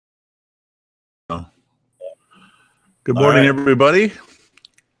Good All morning, right. everybody.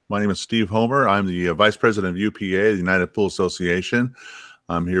 My name is Steve Homer. I'm the Vice President of UPA, the United Pool Association.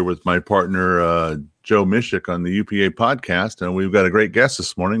 I'm here with my partner, Joe Mishik, on the UPA podcast, and we've got a great guest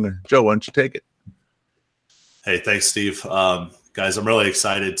this morning. Joe, why don't you take it? Hey, thanks, Steve. Guys, I'm really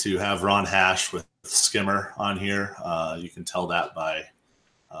excited to have Ron Hash with Skimmer on here. You can tell that by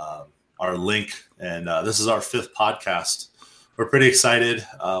our link. And this is our 5th podcast. We're pretty excited.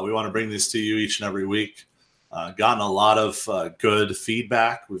 We want to bring this to you each and every week. Gotten a lot of good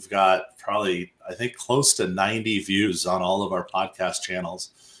feedback. We've got probably, I think, close to 90 views on all of our podcast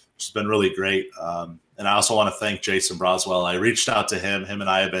channels, which has been really great. And I also want to thank Jason Broswell. I reached out to him. Him and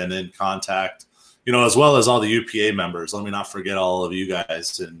I have been in contact, as well as all the UPA members. Let me not forget all of you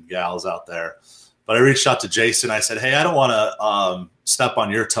guys and gals out there. But I reached out to Jason. I said, hey, I don't want to step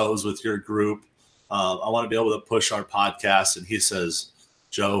on your toes with your group. I want to be able to push our podcast. And he says,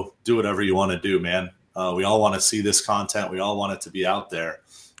 Joe, do whatever you want to do, man. We all want to see this content. We all want it to be out there.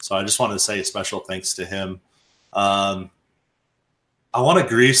 So I just wanted to say a special thanks to him. I want to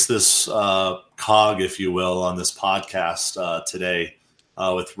grease this cog, if you will, on this podcast today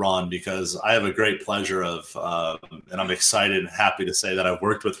with Ron, because I have a great pleasure of, and I'm excited and happy to say that I've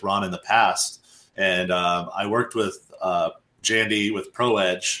worked with Ron in the past. And I worked with Jandy with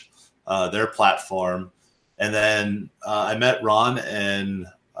ProEdge, their platform. And then I met Ron, and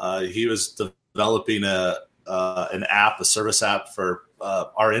he was developing an app, a service app for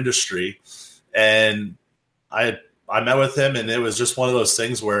our industry. And I met with him, and it was just one of those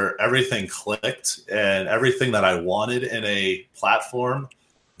things where everything clicked, and everything that I wanted in a platform,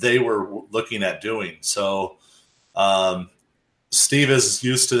 they were looking at doing. So Steve is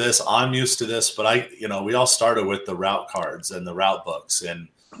used to this. I'm used to this, but we all started with the route cards and the route books. And,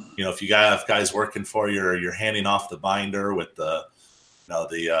 if you have guys working for you, or you're handing off the binder with the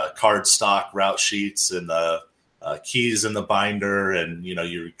card stock route sheets and the keys in the binder, and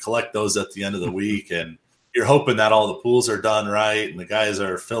you collect those at the end of the week, and you're hoping that all the pools are done right and the guys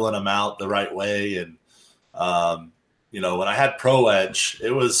are filling them out the right way. And when I had ProEdge,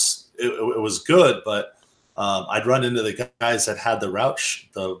 it was good, but I'd run into the guys that had the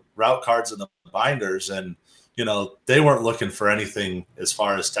route cards and the binders, and they weren't looking for anything as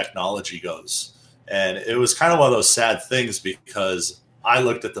far as technology goes. And it was kind of one of those sad things, because I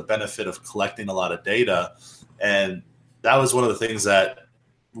looked at the benefit of collecting a lot of data. And that was one of the things that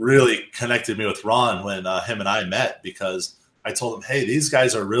really connected me with Ron when him and I met, because I told him, hey, these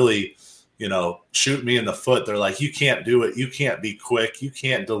guys are really, shooting me in the foot. They're like, you can't do it. You can't be quick. You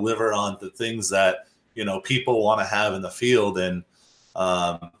can't deliver on the things that, people want to have in the field. And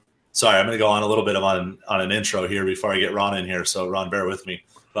sorry, I'm going to go on a little bit on an intro here before I get Ron in here. So Ron, bear with me.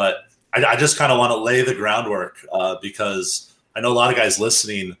 But I just kind of want to lay the groundwork because I know a lot of guys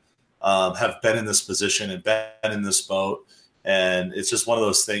listening have been in this position and been in this boat. And it's just one of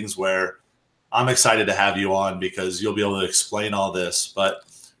those things where I'm excited to have you on, because you'll be able to explain all this. But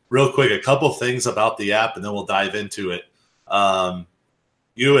real quick, a couple things about the app, and then we'll dive into it.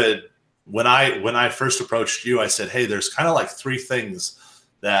 When I first approached you, I said, hey, there's kind of like 3 things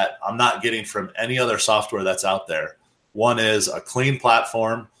that I'm not getting from any other software that's out there. One is a clean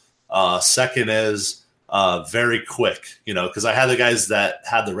platform. Second is very quick, because I had the guys that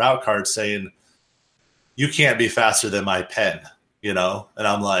had the route card saying, you can't be faster than my pen, and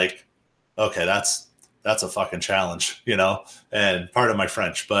I'm like, okay, that's a fucking challenge, and pardon my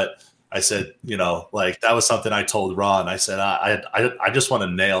French, but I said, that was something I told Ron. I said, I just want to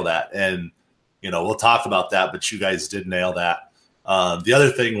nail that. And, we'll talk about that, but you guys did nail that. The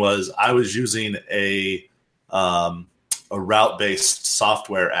other thing was I was using a route-based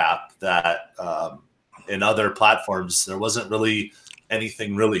software app that in other platforms, there wasn't really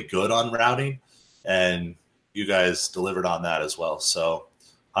anything really good on routing, and you guys delivered on that as well. So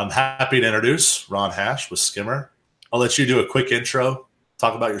I'm happy to introduce Ron Hash with Skimmer. I'll let you do a quick intro,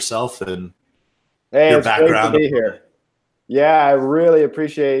 talk about yourself and your background. Great to be here. Yeah, I really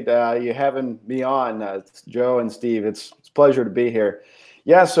appreciate you having me on, Joe and Steve. It's a pleasure to be here.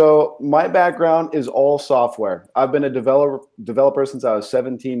 Yeah, so my background is all software. I've been a developer since I was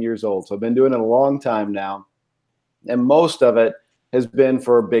 17 years old, so I've been doing it a long time now, and most of it has been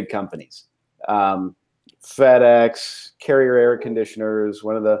for big companies. FedEx, Carrier Air Conditioners,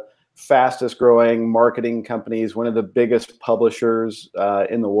 one of the fastest growing marketing companies, one of the biggest publishers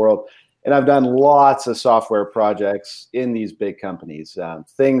in the world. And I've done lots of software projects in these big companies,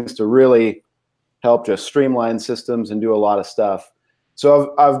 things to really help just streamline systems and do a lot of stuff.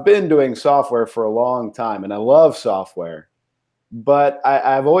 So I've been doing software for a long time, and I love software, but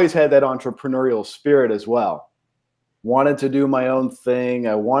I've always had that entrepreneurial spirit as well. Wanted to do my own thing.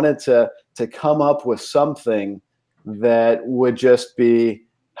 I wanted to come up with something that would just be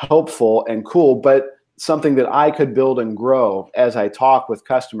helpful and cool, but something that I could build and grow as I talk with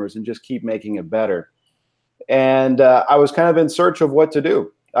customers and just keep making it better. And I was kind of in search of what to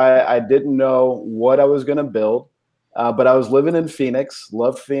do. I didn't know what I was going to build, but I was living in Phoenix,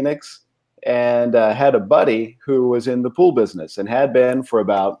 loved Phoenix, and had a buddy who was in the pool business and had been for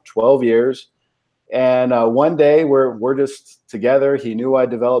about 12 years. And one day we're just together. He knew I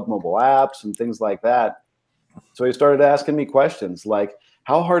developed mobile apps and things like that. So he started asking me questions like,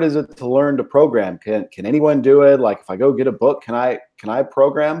 how hard is it to learn to program? Can anyone do it? Like if I go get a book, can I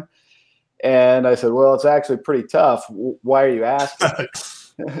program? And I said, well, it's actually pretty tough. Why are you asking?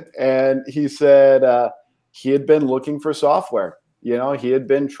 And he said he had been looking for software. You know, he had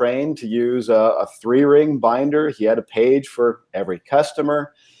been trained to use a 3-ring binder. He had a page for every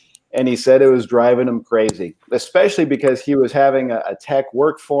customer. And he said it was driving him crazy, especially because he was having a tech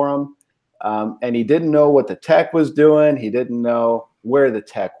work for him. And he didn't know what the tech was doing. He didn't know where the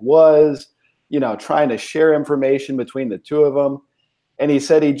tech was, you know, trying to share information between the two of them. And he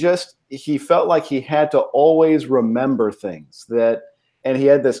said he felt like he had to always remember things and he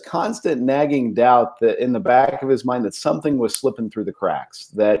had this constant nagging doubt that in the back of his mind that something was slipping through the cracks,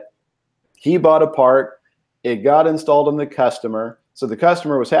 that he bought a part, it got installed on the customer. So the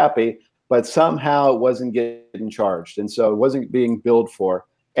customer was happy, but somehow it wasn't getting charged. And so it wasn't being billed for.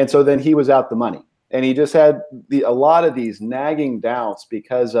 And so then he was out the money. And he just had a lot of these nagging doubts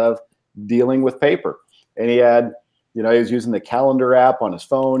because of dealing with paper. And he had, you know, he was using the calendar app on his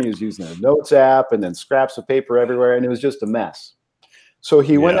phone. He was using the notes app and then scraps of paper everywhere. And it was just a mess. So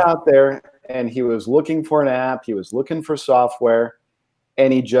he went out there and he was looking for an app. He was looking for software.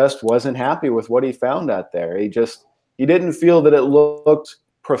 And he just wasn't happy with what he found out there. He didn't feel that it looked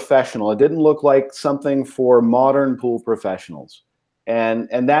professional. It didn't look like something for modern pool professionals.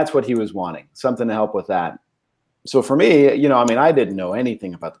 And that's what he was wanting, something to help with that. So for me, you know, I mean, I didn't know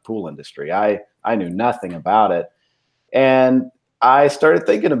anything about the pool industry. I knew nothing about it. And I started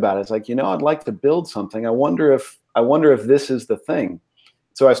thinking about it. It's like, you know, I'd like to build something. I wonder if this is the thing.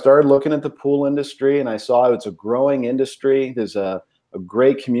 So I started looking at the pool industry and I saw it's a growing industry. There's a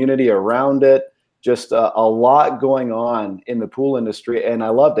great community around it, just a lot going on in the pool industry. And I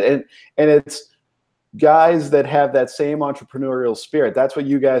loved it. And it's guys that have that same entrepreneurial spirit. That's what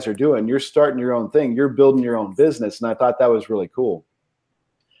you guys are doing. You're starting your own thing. You're building your own business. And I thought that was really cool.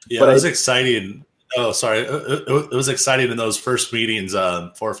 Yeah, but it was exciting. Oh, sorry. It was exciting in those first meetings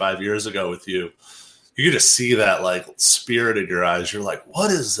 4 or 5 years ago with you. You could just see that like spirit in your eyes. You're like, what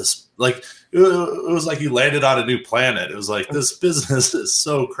is this? Like, it was like you landed on a new planet. It was like, this business is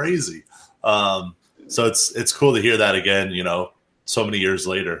so crazy. So it's cool to hear that again, you know, so many years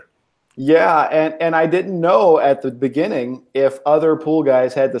later. Yeah, and I didn't know at the beginning if other pool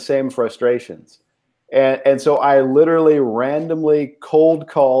guys had the same frustrations. And so I literally randomly cold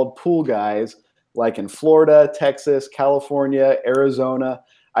called pool guys like in Florida, Texas, California, Arizona.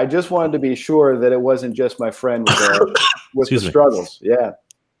 I just wanted to be sure that it wasn't just my friend with the struggles. Yeah.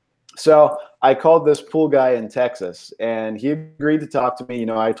 So I called this pool guy in Texas and he agreed to talk to me. You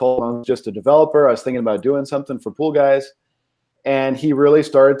know, I told him I was just a developer. I was thinking about doing something for pool guys. And he really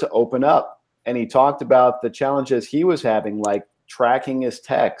started to open up and he talked about the challenges he was having, like tracking his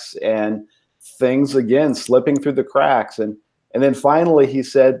texts and things, again, slipping through the cracks. And then finally he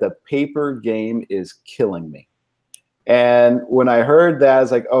said, the paper game is killing me. And when I heard that, I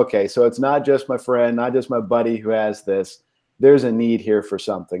was like, okay, so it's not just my friend, not just my buddy who has this. There's a need here for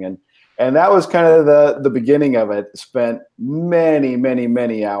something. And that was kind of the beginning of it. Spent many, many,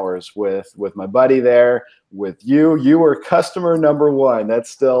 many hours with my buddy there, with you. You were customer number one. That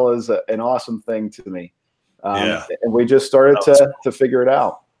still is an awesome thing to me. And we just started to figure it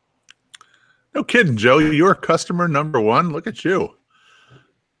out. No kidding, Joe. You're customer number one. Look at you.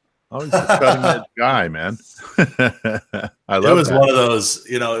 Always a cutting edge guy, man. I love it. It was one of those,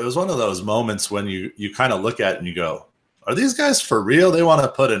 you know, it was one of those moments when you kind of look at it and you go, are these guys for real? They want to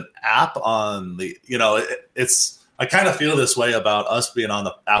put an app on the, you know, I kind of feel this way about us being on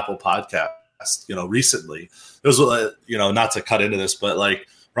the Apple podcast, you know, recently. It was, you know, not to cut into this, but like,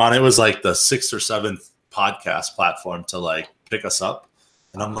 Ron, it was like the 6th or 7th podcast platform to like pick us up.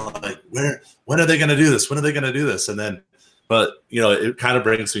 And I'm like, when are they going to do this? When are they going to do this? And then, but, you know, it kind of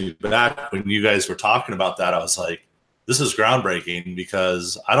brings me back when you guys were talking about that. I was like, this is groundbreaking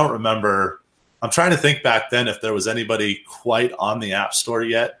because I don't remember. I'm trying to think back then if there was anybody quite on the App Store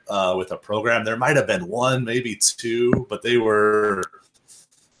yet with a program. There might have been one, maybe two, but they were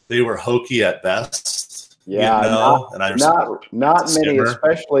hokey at best. Yeah, you know? not many,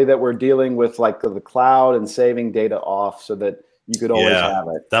 especially that we're dealing with like the cloud and saving data off so that you could always have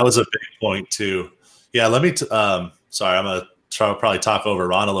it. That was a big point too. Yeah, let me sorry, I'm going to probably talk over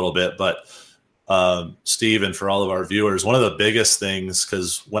Ron a little bit, but Steve, and for all of our viewers, one of the biggest things,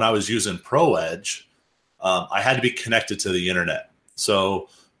 because when I was using ProEdge, I had to be connected to the internet. So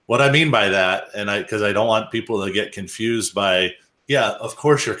what I mean by that, and because I don't want people to get confused by, yeah, of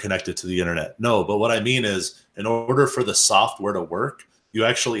course you're connected to the internet. No, but what I mean is, in order for the software to work, you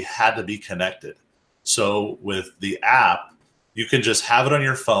actually had to be connected. So with the app, you can just have it on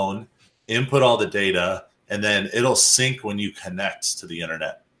your phone, input all the data, and then it'll sync when you connect to the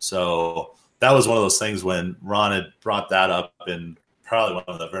internet. So that was one of those things when Ron had brought that up in probably one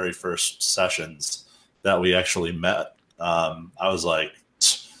of the very first sessions that we actually met. I was like,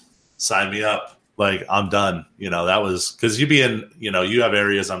 sign me up. Like, I'm done. That was because you have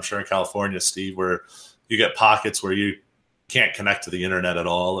areas, I'm sure in California, Steve, where you get pockets where you can't connect to the internet at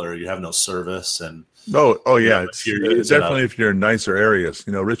all, or you have no service. And oh yeah, it's definitely if you're in nicer areas.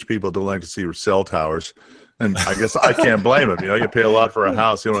 Rich people don't like to see cell towers, and I guess I can't blame them. You pay a lot for a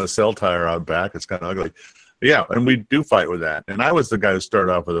house, you want a cell tower out back. It's kind of ugly. Yeah, and we do fight with that. And I was the guy who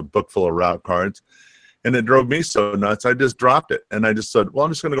started off with a book full of route cards, and it drove me so nuts. I just dropped it, and I just said, well,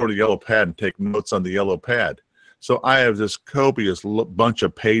 I'm just going to go to the yellow pad and take notes on the yellow pad. So I have this copious bunch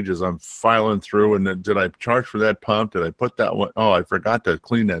of pages I'm filing through. And then, did I charge for that pump? Did I put that one? Oh, I forgot to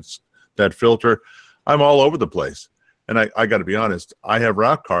clean that filter. I'm all over the place. And I got to be honest, I have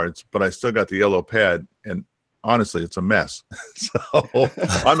route cards, but I still got the yellow pad. And honestly, it's a mess. So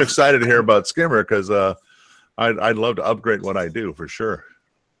I'm excited to hear about Skimmer because I'd love to upgrade what I do for sure.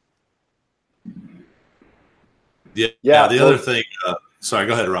 Yeah. The other thing, sorry,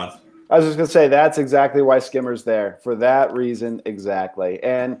 go ahead, Ron. I was just going to say that's exactly why Skimmer's there, for that reason exactly.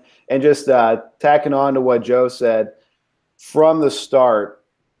 And just tacking on to what Joe said, from the start,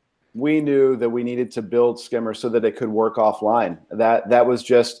 we knew that we needed to build Skimmer so that it could work offline. That was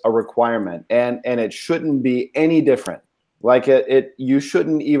just a requirement, and it shouldn't be any different. Like you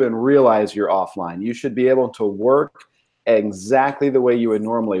shouldn't even realize you're offline. You should be able to work exactly the way you would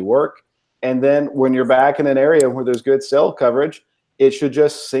normally work. And then when you're back in an area where there's good cell coverage, it should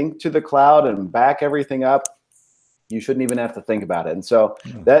just sync to the cloud and back everything up. You shouldn't even have to think about it. And so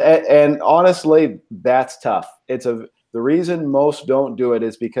and honestly, that's tough. The reason most don't do it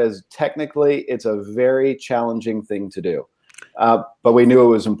is because technically it's a very challenging thing to do. But we knew it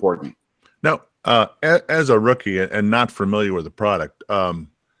was important. Now, as a rookie and not familiar with the product, can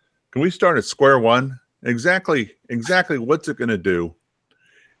we start at square one? Exactly what's it going to do?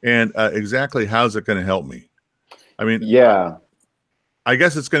 And exactly how's it going to help me? I mean, yeah. I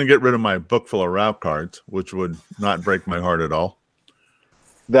guess it's going to get rid of my book full of route cards, which would not break my heart at all.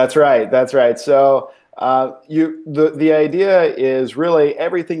 That's right. So the idea is really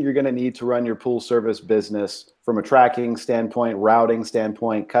everything you're going to need to run your pool service business from a tracking standpoint, routing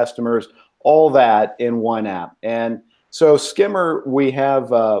standpoint, customers, all that in one app. And so Skimmer, we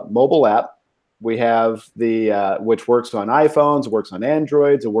have a mobile app. We have the which works on iPhones, works on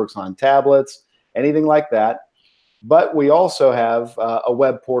Androids, it works on tablets, anything like that. But we also have a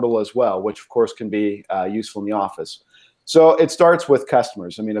web portal as well, which of course can be useful in the office. So it starts with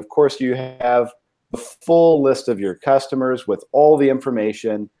customers. I mean, of course, you have the full list of your customers with all the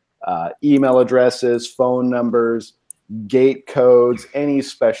information, email addresses, phone numbers, gate codes, any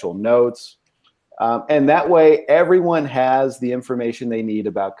special notes. And that way, everyone has the information they need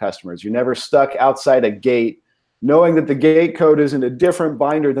about customers. You're never stuck outside a gate knowing that the gate code is in a different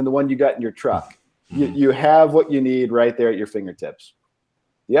binder than the one you got in your truck. You have what you need right there at your fingertips.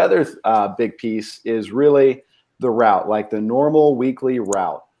 The other big piece is really the route, like the normal weekly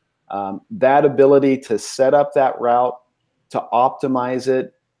route. That ability to set up that route, to optimize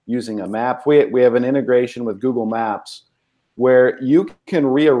it using a map. We have an integration with Google Maps where you can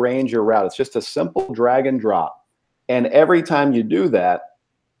rearrange your route. It's just a simple drag and drop. And every time you do that,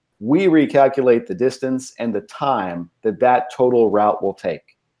 we recalculate the distance and the time that total route will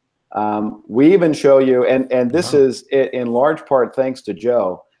take. We even show you, and this is in large part thanks to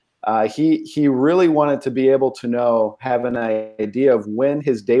Joe. He really wanted to be able to have an idea of when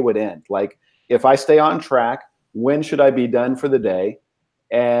his day would end. Like, if I stay on track, when should I be done for the day?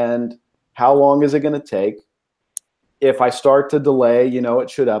 And how long is it going to take? If I start to delay, it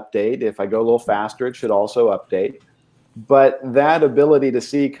should update. If I go a little faster, it should also update. But that ability to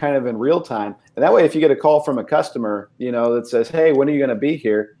see kind of in real time, and that way, if you get a call from a customer, that says, hey, when are you going to be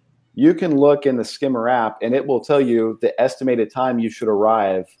here? You can look in the Skimmer app and it will tell you the estimated time you should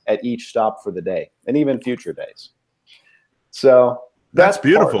arrive at each stop for the day and even future days. So that's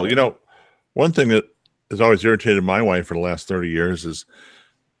beautiful. One thing that has always irritated my wife for the last 30 years is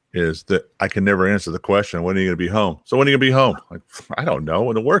is that I can never answer the question, when are you going to be home? So when are you going to be home? Like, I don't know,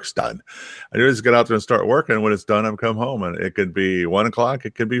 when the work's done. I just get out there and start working. When it's done, I'm come home, and it could be 1 o'clock.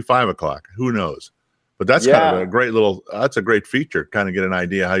 It could be 5 o'clock. Who knows? But that's kind of a great that's a great feature. Kind of get an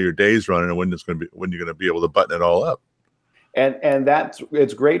idea how your day's running and when you're going to be able to button it all up. And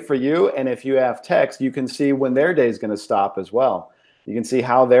it's great for you. And if you have text, you can see when their day is going to stop as well. You can see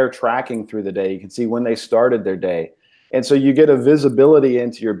how they're tracking through the day. You can see when they started their day. And so you get a visibility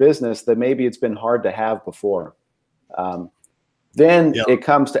into your business that maybe it's been hard to have before. Then it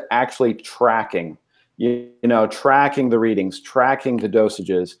comes to actually tracking, tracking the readings, tracking the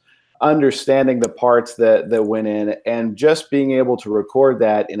dosages, understanding the parts that went in, and just being able to record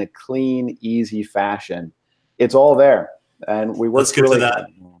that in a clean, easy fashion. It's all there. And we work. Let's get to that.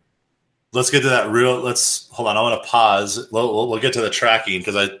 Let's get to that hold on. I want to pause. We'll get to the tracking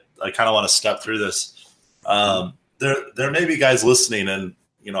because I kind of want to step through this. There may be guys listening, and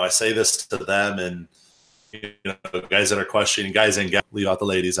I say this to them, and guys that are questioning, guys and gals, leave out the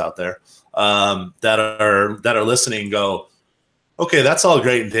ladies out there that are listening. Go, okay, that's all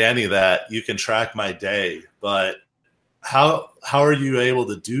great and dandy that you can track my day, but how are you able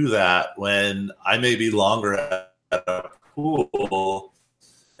to do that when I may be longer at a pool?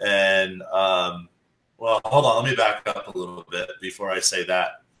 And well, hold on, let me back up a little bit before I say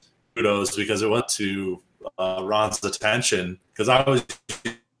that. Kudos, because it went to Ron's attention, because I was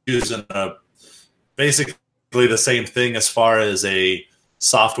using basically the same thing as far as a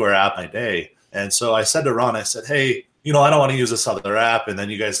software app my day. And so I said to Ron, I said, hey, I don't want to use this other app. And then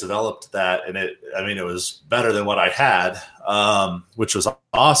you guys developed that, and it was better than what I had, which was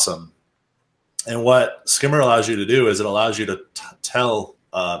awesome. And what Skimmer allows you to do is it allows you to tell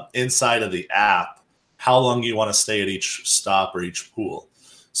inside of the app how long you want to stay at each stop or each pool.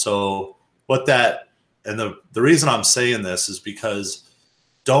 So the reason I'm saying this is because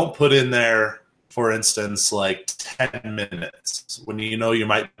don't put in there, for instance, like 10 minutes when you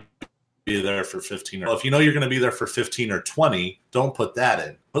might be there for 15. Or if you're going to be there for 15 or 20, don't put that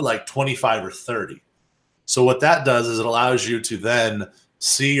in. Put like 25 or 30. So what that does is it allows you to then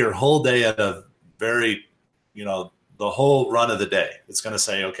see your whole day at a very, the whole run of the day. It's going to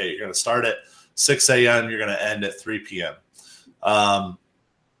say, okay, you're going to start at 6 a.m. You're going to end at 3 p.m.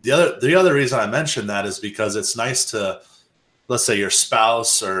 The other reason I mentioned that is because it's nice to, let's say your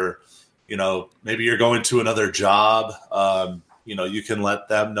spouse or, maybe you're going to another job. You can let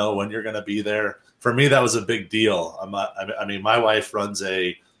them know when you're going to be there. For me, that was a big deal. My wife runs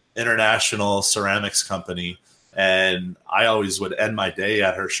a international ceramics company, and I always would end my day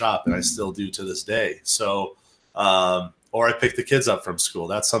at her shop, and I still do to this day. So, or I pick the kids up from school.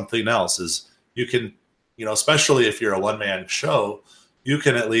 That's something else is you can, especially if you're a one-man show, you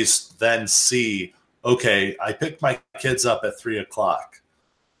can at least then see, okay, I picked my kids up at 3 o'clock.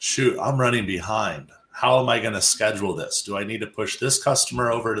 Shoot, I'm running behind. How am I going to schedule this? Do I need to push this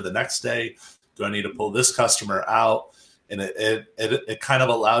customer over to the next day? Do I need to pull this customer out? And it kind of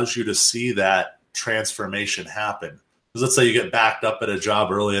allows you to see that transformation happen. Because let's say you get backed up at a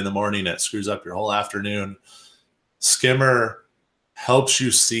job early in the morning, it screws up your whole afternoon. Skimmer helps you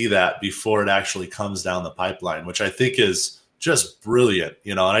see that before it actually comes down the pipeline, which I think is just brilliant,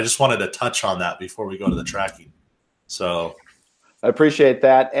 and I just wanted to touch on that before we go to the tracking. So I appreciate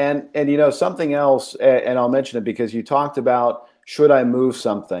that. And something else, and I'll mention it because you talked about, should I move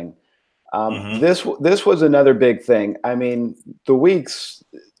something? This was another big thing. The weeks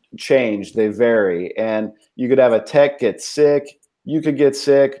change, they vary, and you could have a tech get sick. You could get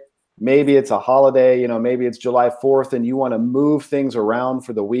sick. Maybe it's a holiday, maybe it's July 4th and you want to move things around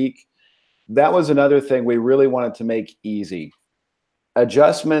for the week. That was another thing we really wanted to make easy.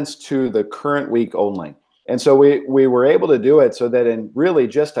 Adjustments to the current week only. And so we were able to do it so that in really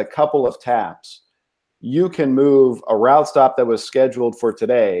just a couple of taps, you can move a route stop that was scheduled for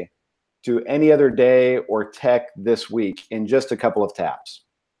today to any other day or tech this week in just a couple of taps.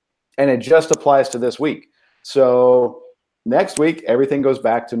 And it just applies to this week. So next week, everything goes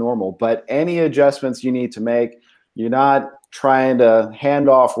back to normal. But any adjustments you need to make, you're not trying to hand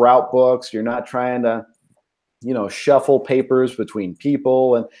off route books. You're not trying to, shuffle papers between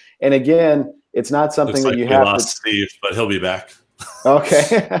people. And again, it's not something that you have to. Steve, but he'll be back.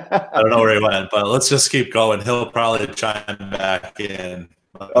 Okay. I don't know where he went, but let's just keep going. He'll probably chime back in.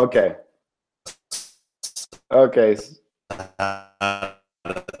 Okay. Okay.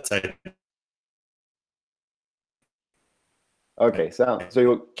 Okay. So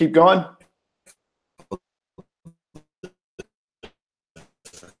you'll keep going.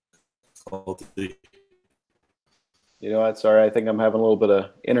 You know what? Sorry, I think I'm having a little bit of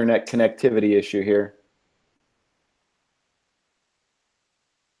internet connectivity issue here.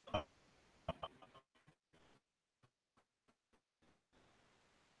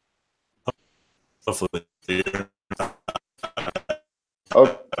 Hopefully.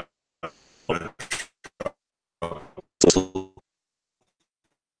 Oh,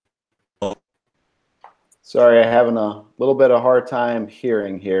 sorry, I'm having a little bit of hard time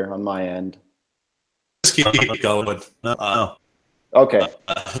hearing here on my end. Just keep going. Okay.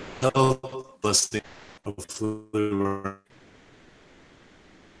 Listening. Hopefully we're...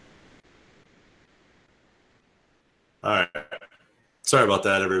 All right. Sorry about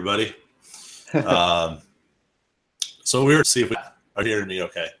that, everybody. So we were see if we are hearing me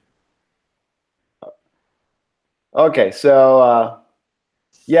okay. Okay, so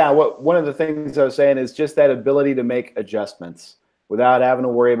one of the things I was saying is just that ability to make adjustments without having to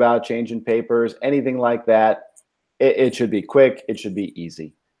worry about changing papers, anything like that. It should be quick. It should be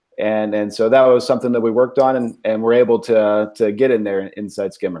easy. And so that was something that we worked on and we're able to get in there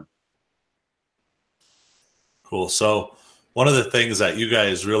inside Skimmer. Cool. So one of the things that you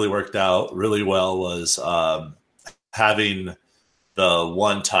guys really worked out really well was having the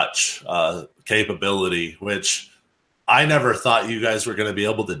one touch capability, which I never thought you guys were going to be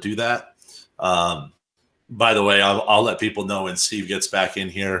able to do that. By the way, I'll let people know when Steve gets back in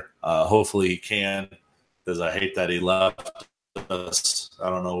here. Hopefully he can, because I hate that he left us. I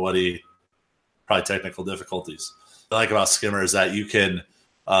don't know what probably technical difficulties. What I like about Skimmer is that you can,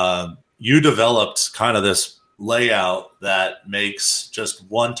 you developed kind of this layout that makes just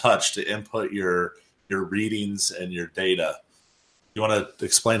one touch to input your readings and your data. You want to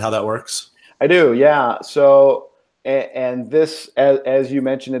explain how that works? I do, yeah. So, and this, as you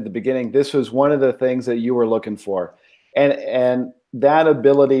mentioned at the beginning, this was one of the things that you were looking for. And that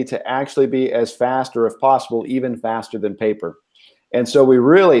ability to actually be as fast, or if possible, even faster than paper. And so we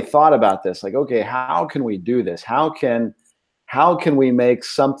really thought about this, like, okay, how can we do this? How can we make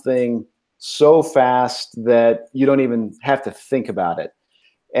something so fast that you don't even have to think about it?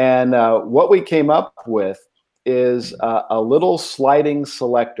 And what we came up with is a little sliding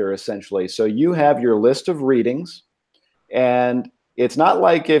selector, essentially. So you have your list of readings, and it's not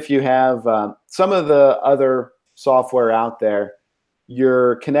like if you have some of the other software out there,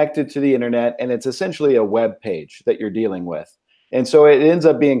 you're connected to the internet and it's essentially a web page that you're dealing with. And so it ends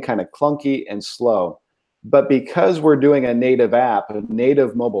up being kind of clunky and slow. But because we're doing a native app, a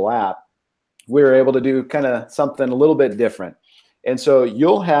native mobile app, we're able to do kind of something a little bit different. And so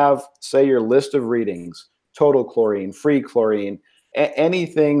you'll have, say, your list of readings, total chlorine, free chlorine,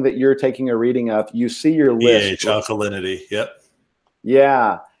 anything that you're taking a reading of, you see your list. pH, alkalinity, yep.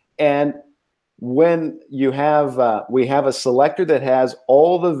 Yeah. And when you have, we have a selector that has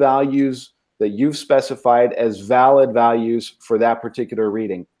all the values that you've specified as valid values for that particular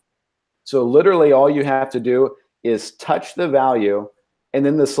reading. So literally all you have to do is touch the value, and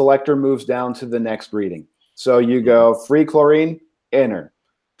then the selector moves down to the next reading. So you go free chlorine, enter.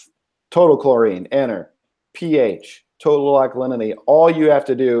 Total chlorine, enter. pH, total alkalinity. All you have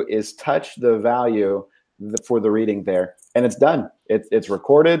to do is touch the value for the reading there, and it's done. It's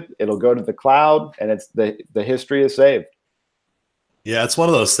recorded. It'll go to the cloud, and it's the history is saved. Yeah, it's one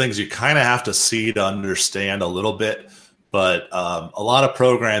of those things you kind of have to see to understand a little bit. But a lot of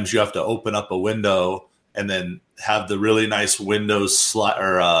programs, you have to open up a window and then have the really nice Windows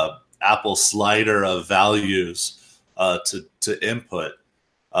or Apple slider of values to input.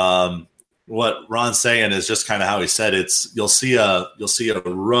 What Ron's saying is just kind of how he said you'll see a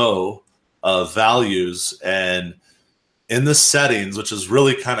row of values, and in the settings, which is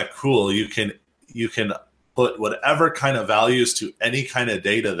really kind of cool, you can put whatever kind of values to any kind of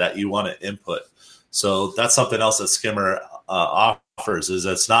data that you want to input. So that's something else that Skimmer offers, is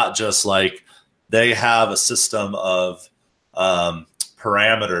it's not just like they have a system of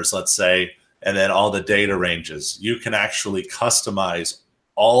parameters, let's say, and then all the data ranges. You can actually customize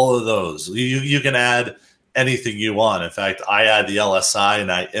all of those. You can add anything you want. In fact, I add the LSI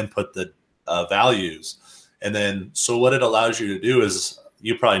and I input the values. And then, so what it allows you to do is,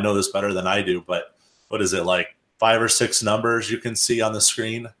 you probably know this better than I do, but what is it, like 5 or 6 numbers you can see on the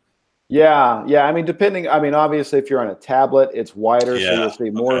screen? Yeah. I mean, obviously, if you're on a tablet, it's wider, so you'll see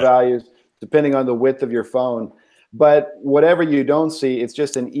more values, depending on the width of your phone. But whatever you don't see, it's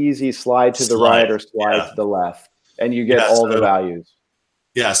just an easy slide to the right or slide to the left, and you get all the values.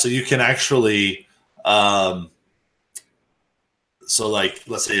 Yeah, so you can actually, so like,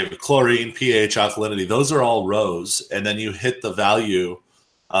 let's say you have chlorine, pH, alkalinity, those are all rows, and then you hit the value,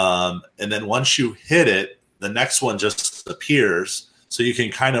 and then once you hit it, the next one just appears. So you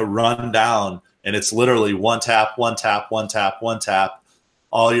can kind of run down, and it's literally one tap, one tap, one tap, one tap.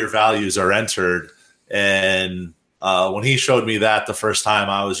 All your values are entered. And when he showed me that the first time,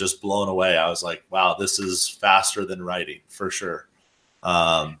 I was just blown away. I was like, wow, this is faster than writing for sure.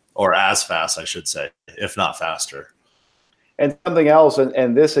 Or or as fast, I should say, if not faster. And something else,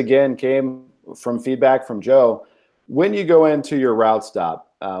 and this again came from feedback from Joe. When you go into your route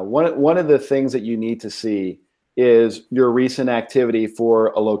stop, one of the things that you need to see is your recent activity for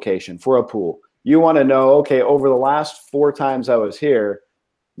a location, for a pool. You want to know, okay, over the last 4 times I was here,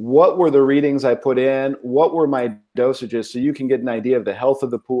 what were the readings I put in? What were my dosages? So you can get an idea of the health of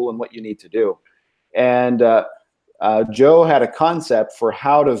the pool and what you need to do. And Joe had a concept for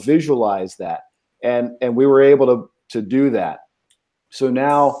how to visualize that. And we were able to do that. So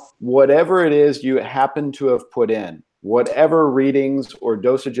now, whatever it is you happen to have put in, whatever readings or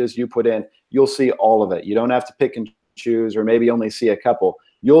dosages you put in, you'll see all of it. You don't have to pick and choose or maybe only see a couple.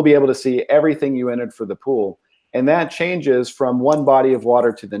 You'll be able to see everything you entered for the pool. And that changes from one body of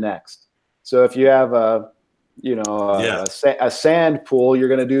water to the next. So if you have a sand pool, you're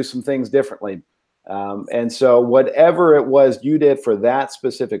going to do some things differently. And so whatever it was you did for that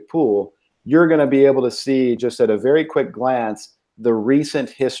specific pool, you're going to be able to see just at a very quick glance the recent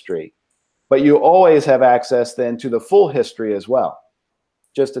history. But you always have access then to the full history as well.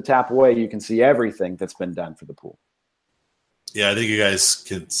 Just a tap away, you can see everything that's been done for the pool. Yeah, I think you guys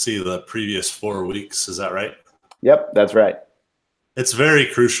can see the previous 4 weeks. Is that right? Yep, that's right. It's very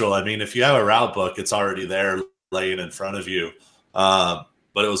crucial. I mean, if you have a route book, it's already there laying in front of you. But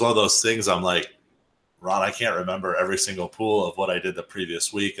it was one of those things I'm like, Ron, I can't remember every single pool of what I did the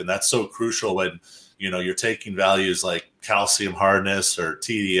previous week. And that's so crucial when, you're taking values like calcium hardness or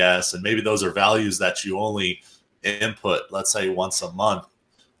TDS, and maybe those are values that you only input, let's say once a month,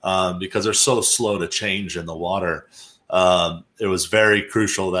 because they're so slow to change in the water. It was very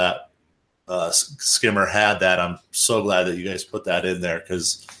crucial that Skimmer had that. I'm so glad that you guys put that in there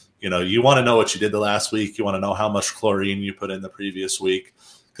because, you want to know what you did the last week. You want to know how much chlorine you put in the previous week.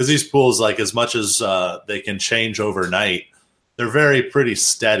 Because these pools, like as much as they can change overnight, they're pretty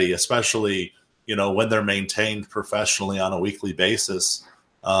steady, especially, when they're maintained professionally on a weekly basis.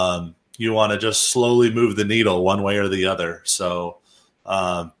 You want to just slowly move the needle one way or the other. So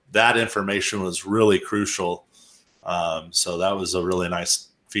that information was really crucial. So that was a really nice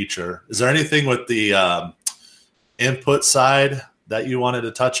feature. Is there anything with the input side that you wanted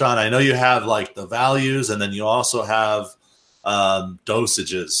to touch on? I know you have like the values, and then you also have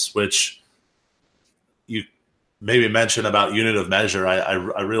dosages, which you maybe mentioned about unit of measure.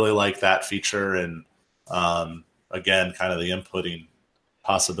 I really like that feature, and again, kind of the inputting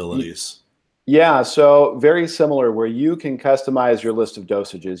possibilities. Yeah, so very similar where you can customize your list of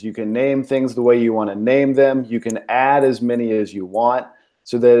dosages. You can name things the way you want to name them. You can add as many as you want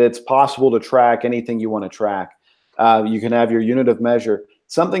so that it's possible to track anything you want to track. You can have your unit of measure.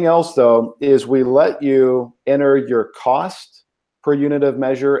 Something else, though, is we let you enter your cost per unit of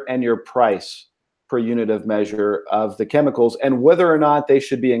measure and your price per unit of measure of the chemicals and whether or not they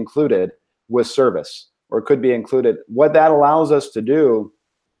should be included with service or could be included. What that allows us to do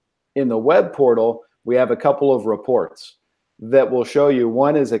in the web portal, we have a couple of reports that will show you.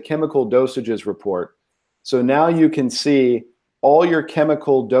 One is a chemical dosages report. So now you can see all your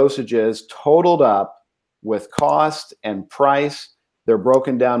chemical dosages totaled up with cost and price. They're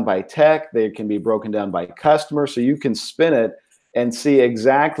broken down by tech. They can be broken down by customer. So you can spin it and see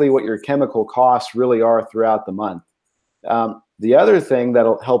exactly what your chemical costs really are throughout the month. The other thing that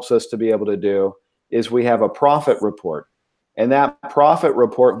helps us to be able to do is we have a profit report. And that profit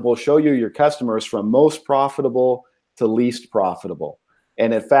report will show you your customers from most profitable to least profitable.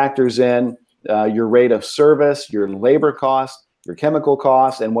 And it factors in your rate of service, your labor cost, your chemical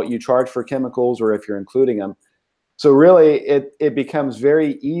costs, and what you charge for chemicals or if you're including them. So really, it becomes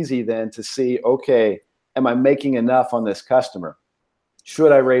very easy then to see, okay, am I making enough on this customer?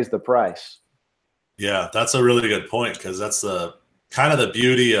 Should I raise the price? Yeah, that's a really good point because that's the kind of the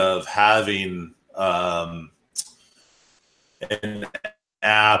beauty of having an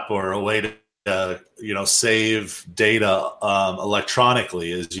app or a way to save data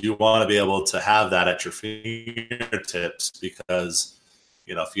electronically is you want to be able to have that at your fingertips because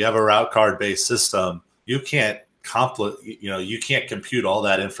if you have a route card based system, you can't you can't compute all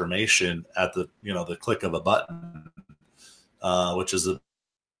that information at the the click of a button, which is the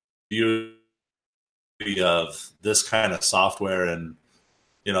beauty of this kind of software. And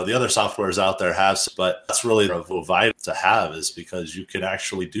the other softwares out there have, but that's really vital to have is because you can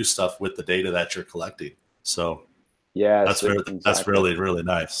actually do stuff with the data that you're collecting. So yeah, that's really, really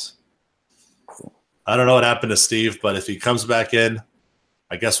nice. Cool. I don't know what happened to Steve, but if he comes back in,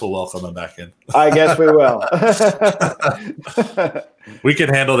 I guess we'll welcome him back in. I guess we will. We can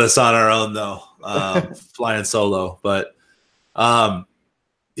handle this on our own though, flying solo. But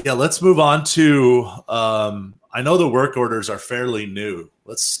let's move on to, I know the work orders are fairly new.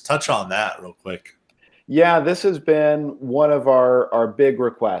 let's touch on that real quick. Yeah, this has been one of our big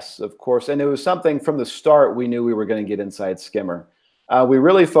requests, of course, and it was something from the start we knew we were going to get inside Skimmer. We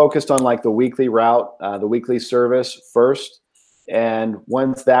really focused on like the weekly route, the weekly service first, and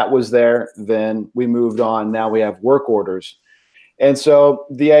once that was there, then we moved on. Now we have work orders. And so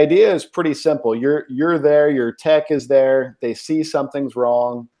the idea is pretty simple. You're there, your tech is there, they see something's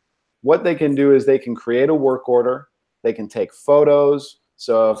wrong. What they can do is they can create a work order, they can take photos.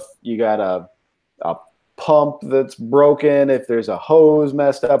 So if you got a pump that's broken, if there's a hose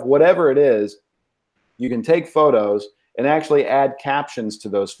messed up, whatever it is, you can take photos and actually add captions to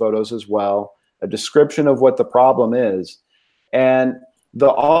those photos as well, a description of what the problem is. And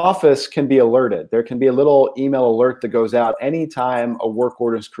the office can be alerted. There can be a little email alert that goes out anytime a work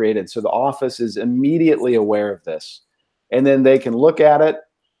order is created. So the office is immediately aware of this. And then they can look at it.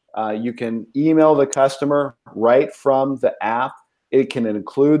 You can email the customer right from the app. It can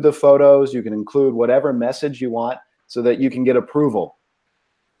include the photos. You can include whatever message you want so that you can get approval.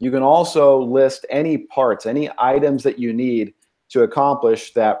 You can also list any parts, any items that you need to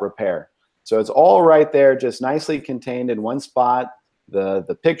accomplish that repair. So it's all right there, just nicely contained in one spot.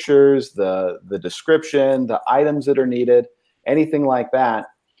 The pictures, the description, the items that are needed, anything like that.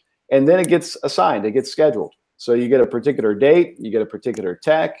 And then it gets assigned, it gets scheduled. So you get a particular date, you get a particular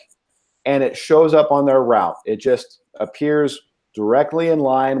tech, and it shows up on their route. It just appears directly in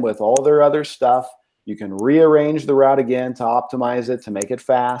line with all their other stuff. You can rearrange the route again to optimize it, to make it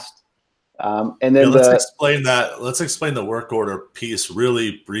fast. And then let's explain that. Let's explain the work order piece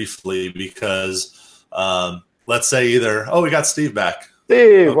really briefly because let's say either, we got Steve back.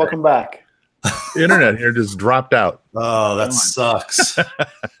 Steve, okay. Welcome back. The internet here just dropped out. Oh, that sucks.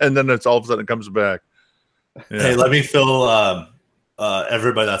 And then it's all of a sudden it comes back. Yeah. Hey, let me fill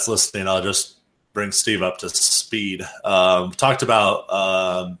everybody that's listening. I'll just bring Steve up to speed. Talked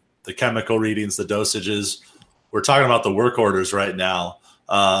about the chemical readings, the dosages. We're talking about the work orders right now.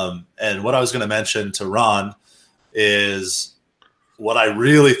 And what I was going to mention to Ron is what I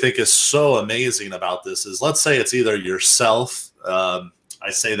really think is so amazing about this is, let's say it's either yourself, I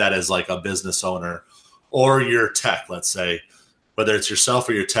say that as like a business owner, or your tech, let's say, whether it's yourself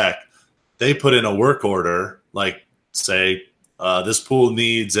or your tech, they put in a work order, like say this pool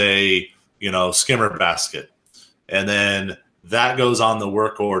needs a, skimmer basket. And then that goes on the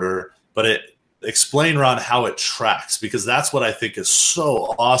work order, but explain, Ron, how it tracks, because that's what I think is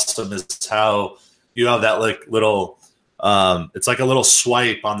so awesome is how you have that like little, it's like a little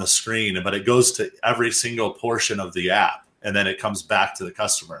swipe on the screen, but it goes to every single portion of the app and then it comes back to the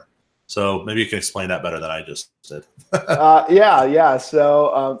customer. So maybe you can explain that better than I just did. Yeah.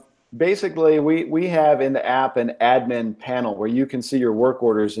 So basically we have in the app an admin panel where you can see your work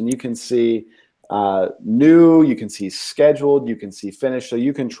orders and you can see new, you can see scheduled, you can see finished, so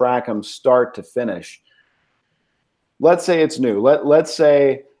you can track them start to finish. Let's say it's new. Let's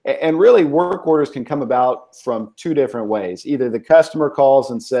say, and really work orders can come about from two different ways. Either the customer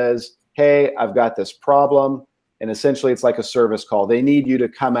calls and says, hey, I've got this problem, and essentially it's like a service call. They need you to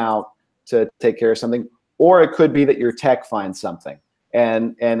come out to take care of something, or it could be that your tech finds something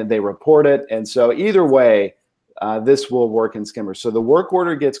and they report it. And so either way, this will work in Skimmer. So the work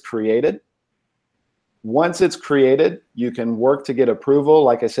order gets created. Once it's created, you can work to get approval.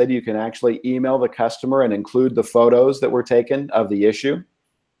 Like I said, you can actually email the customer and include the photos that were taken of the issue.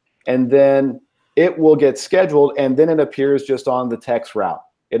 And then it will get scheduled, and then it appears just on the text route.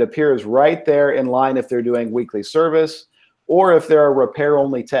 It appears right there in line if they're doing weekly service or if they're a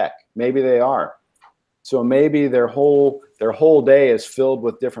repair-only tech. Maybe they are. So maybe their whole day is filled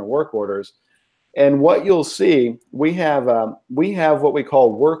with different work orders. And what you'll see, we have what we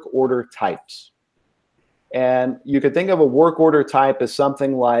call work order types. And you could think of a work order type as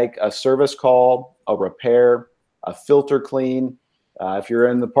something like a service call, a repair, a filter clean. If you're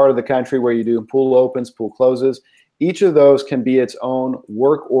in the part of the country where you do pool opens, pool closes, each of those can be its own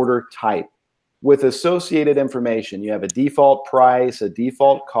work order type with associated information. You have a default price, a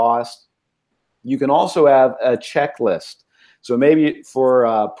default cost. You can also have a checklist. So maybe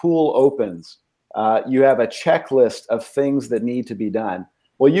for pool opens, you have a checklist of things that need to be done.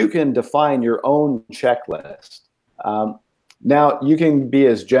 Well, you can define your own checklist. Now, you can be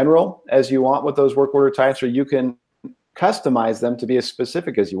as general as you want with those work order types, or you can customize them to be as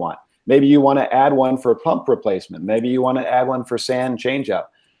specific as you want. Maybe you want to add one for pump replacement. Maybe you want to add one for sand changeout.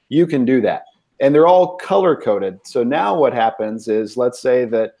 You can do that. And they're all color-coded. So now what happens is, let's say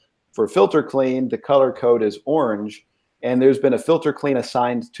that for filter clean, the color code is orange, and there's been a filter clean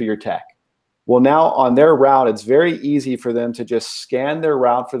assigned to your tech. Well, now on their route, it's very easy for them to just scan their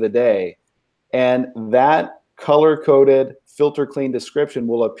route for the day, and that color-coded filter clean description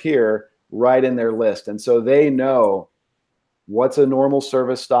will appear right in their list. And so they know what's a normal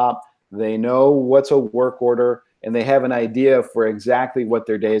service stop, they know what's a work order, and they have an idea for exactly what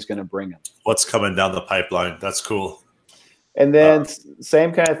their day is going to bring them. What's coming down the pipeline. That's cool. And then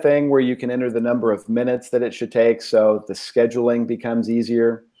same kind of thing where you can enter the number of minutes that it should take. So the scheduling becomes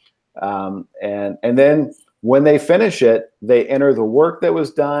easier. And then when they finish it, they enter the work that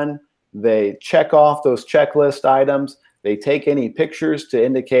was done. They check off those checklist items. They take any pictures to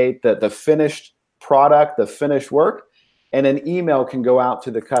indicate that the finished product, the finished work, and an email can go out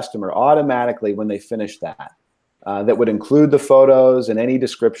to the customer automatically when they finish that. That would include the photos and any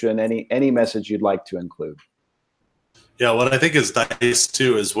description, any message you'd like to include. Yeah, what I think is nice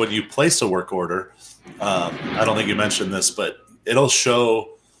too is when you place a work order. I don't think you mentioned this, but it'll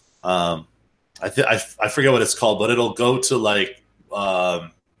show. I forget what it's called, but it'll go to like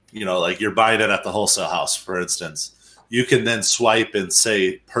like you're buying it at the wholesale house, for instance. You can then swipe and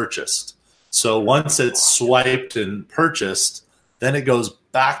say purchased. So once it's swiped and purchased, then it goes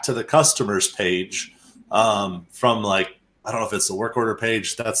back to the customer's page from like. I don't know if it's the work order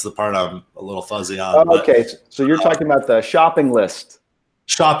page. That's the part I'm a little fuzzy on. Okay, so you're talking about the shopping list.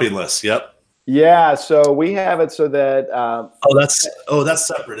 Shopping list, yep. Yeah, so we have it so that. That's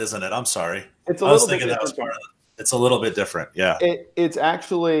separate, isn't it? I'm sorry. It's I was thinking that was part of it. It's a little bit different, yeah. It's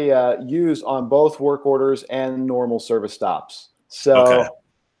actually used on both work orders and normal service stops. So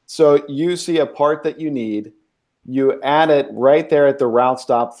you see a part that you need, you add it right there at the route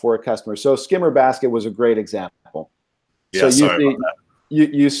stop for a customer. So Skimmer Basket was a great example. Yeah, so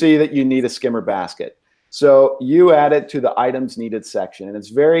you see that you need a skimmer basket. So you add it to the items needed section, and it's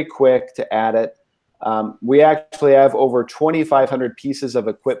very quick to add it. We actually have over 2,500 pieces of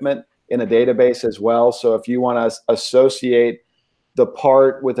equipment in a database as well. So if you want to associate the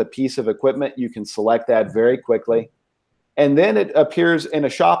part with a piece of equipment, you can select that very quickly. And then it appears in the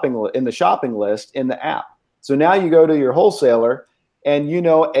shopping list in the app. So now you go to your wholesaler and you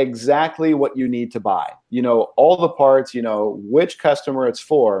know exactly what you need to buy. You know all the parts, you know which customer it's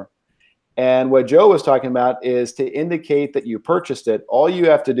for. And what Joe was talking about is to indicate that you purchased it. All you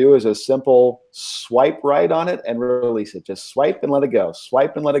have to do is a simple swipe right on it and release it. Just swipe and let it go,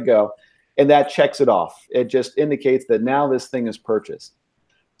 swipe and let it go. And that checks it off. It just indicates that now this thing is purchased.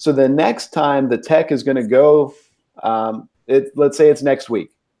 So the next time the tech is going to go, let's say it's next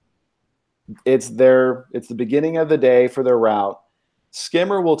week. It's the beginning of the day for their route.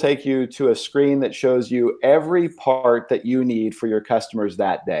 Skimmer will take you to a screen that shows you every part that you need for your customers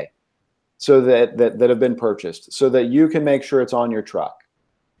that day, so that have been purchased, so that you can make sure it's on your truck.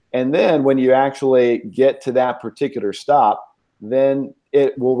 And then when you actually get to that particular stop, then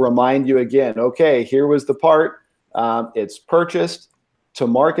it will remind you again, okay, here was the part. It's purchased, to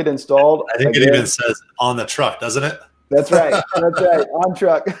market installed. I think it even says on the truck, doesn't it? That's right. That's right. On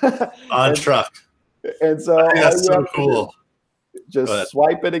truck. On truck. And so I think that's so cool. Just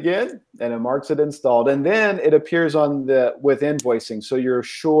swipe it again, and it marks it installed, and then it appears with invoicing, so you're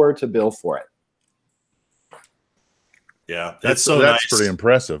sure to bill for it. Yeah, that's nice. Pretty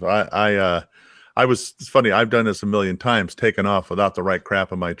impressive. It's funny. I've done this a million times, taken off without the right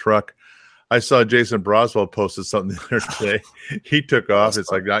crap in my truck. I saw Jason Broswell posted something the other day. He took off.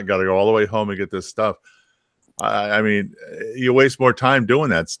 It's like, I got to go all the way home and get this stuff. I mean, you waste more time doing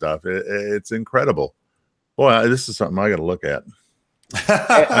that stuff. It's incredible. Boy, this is something I got to look at.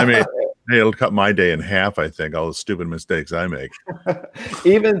 I mean, it'll cut my day in half, I think, all the stupid mistakes I make.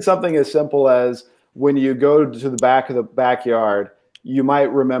 Even something as simple as when you go to the back of the backyard, you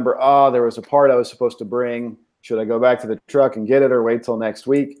might remember, there was a part I was supposed to bring. Should I go back to the truck and get it or wait till next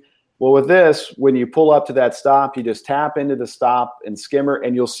week? Well, with this, when you pull up to that stop, you just tap into the stop and Skimmer,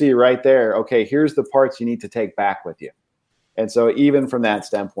 and you'll see right there, okay, here's the parts you need to take back with you. And so even from that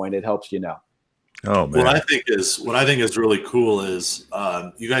standpoint, it helps you know. Oh man! What I think is really cool is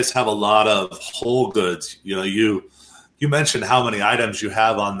you guys have a lot of whole goods. You know, you mentioned how many items you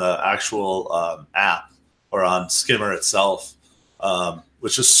have on the actual app or on Skimmer itself,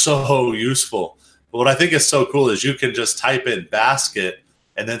 which is so useful. But what I think is so cool is you can just type in basket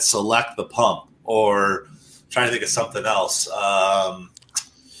and then select the pump, or trying to think of something else.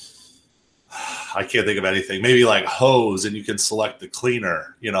 I can't think of anything. Maybe like hose, and you can select the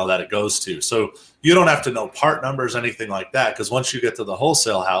cleaner, that it goes to. So you don't have to know part numbers, anything like that, because once you get to the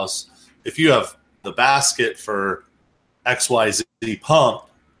wholesale house, if you have the basket for XYZ pump,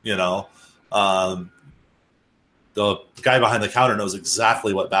 the guy behind the counter knows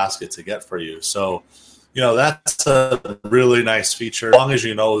exactly what basket to get for you. So, that's a really nice feature. As long as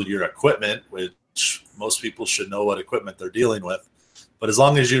you know your equipment, which most people should know what equipment they're dealing with, But as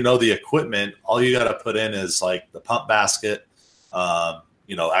long as you know the equipment, all you got to put in is like the pump basket,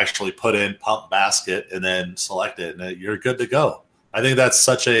 actually put in pump basket and then select it, and you're good to go. I think that's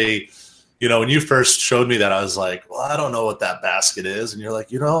such a, when you first showed me that, I was like, well, I don't know what that basket is. And you're like,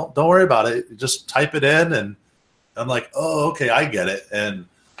 don't worry about it. You just type it in. And I'm like, oh, okay, I get it. And,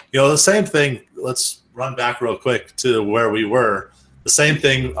 the same thing, let's run back real quick to where we were. The same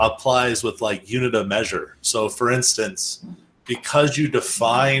thing applies with like unit of measure. So for instance, because you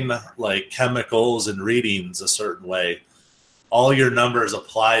define like chemicals and readings a certain way, all your numbers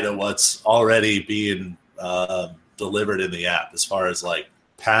apply to what's already being delivered in the app as far as like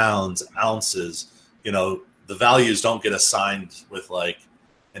pounds, ounces. The values don't get assigned with like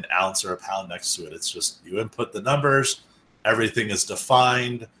an ounce or a pound next to it. It's just you input the numbers, everything is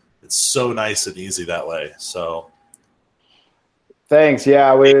defined. It's so nice and easy that way. So thanks.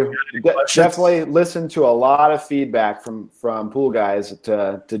 Yeah, we definitely listened to a lot of feedback from pool guys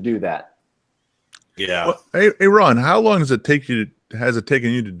to do that. Yeah. Well, hey, Ron, how long has it taken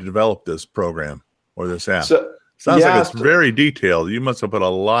you to develop this program or this app? Sounds like it's very detailed. You must have put a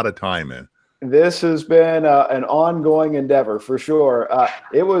lot of time in. This has been an ongoing endeavor for sure.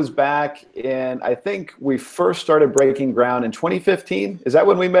 It was back in, I think we first started breaking ground in 2015. Is that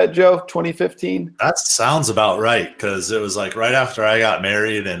when we met, Joe? 2015? That sounds about right, because it was like right after I got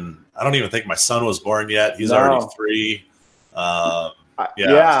married, and I don't even think my son was born yet. He's already 3.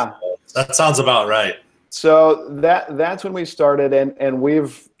 Yeah. So that sounds about right. So that's when we started, and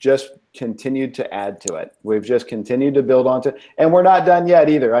we've just continued to add to it. We've just continued to build onto it, and we're not done yet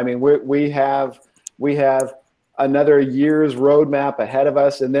either. I mean, we have another year's roadmap ahead of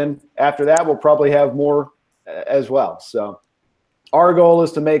us, and then after that, we'll probably have more as well. So our goal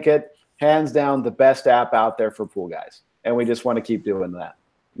is to make it hands down the best app out there for pool guys, and we just want to keep doing that.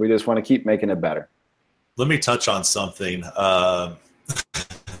 We just want to keep making it better. Let me touch on something.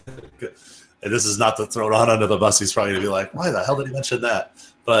 This is not to throw Ron under the bus. He's probably going to be like, why the hell did he mention that?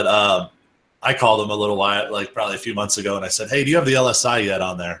 But I called him a little while, like probably a few months ago, and I said, hey, do you have the LSI yet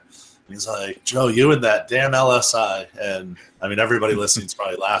on there? And he's like, Joe, you and that damn LSI. And I mean, everybody listening is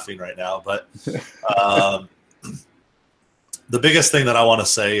probably laughing right now. But the biggest thing that I want to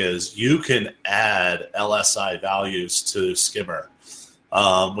say is you can add LSI values to Skimmer,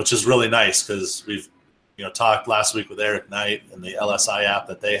 which is really nice because we've talked last week with Eric Knight and the LSI app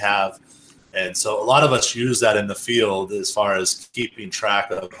that they have. And so a lot of us use that in the field as far as keeping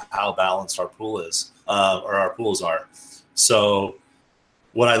track of how balanced our pool is, or our pools are. So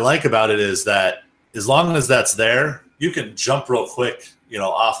what I like about it is that as long as that's there, you can jump real quick,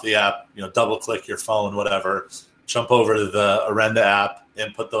 off the app, double click your phone, whatever, jump over to the Orenda app,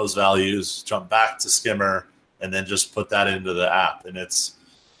 input those values, jump back to Skimmer, and then just put that into the app. And it's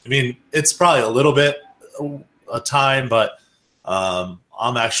probably a little bit of time, but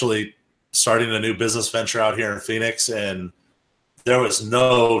I'm actually starting a new business venture out here in Phoenix, and there was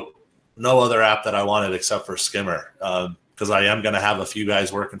no other app that I wanted except for Skimmer, because I am going to have a few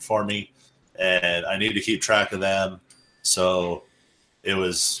guys working for me, and I need to keep track of them. So it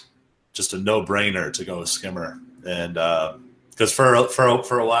was just a no-brainer to go with Skimmer, and because for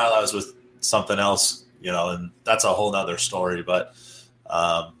a while I was with something else, and that's a whole nother story. But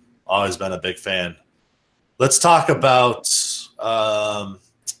always been a big fan. Let's talk about.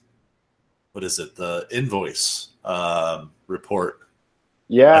 What is it? The invoice report.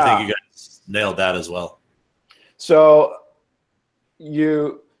 Yeah. I think you guys nailed that as well. So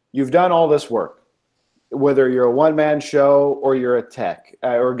you've done all this work, whether you're a one-man show or you're a tech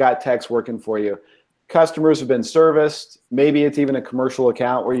or got techs working for you. Customers have been serviced. Maybe it's even a commercial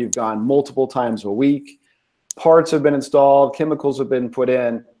account where you've gone multiple times a week. Parts have been installed. Chemicals have been put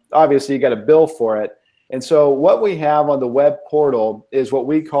in. Obviously, you got a bill for it. And so what we have on the web portal is what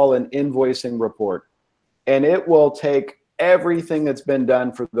we call an invoicing report. And it will take everything that's been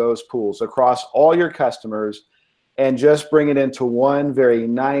done for those pools across all your customers and just bring it into one very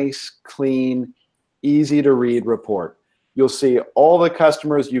nice, clean, easy to read report. You'll see all the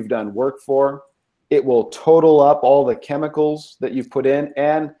customers you've done work for. It will total up all the chemicals that you've put in.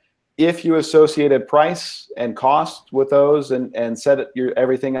 And if you associated price and cost with those and set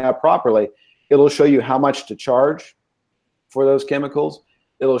everything up properly, it'll show you how much to charge for those chemicals.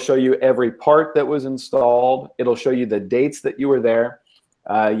 It'll show you every part that was installed. It'll show you the dates that you were there.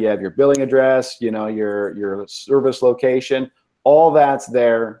 You have your billing address, your service location. All that's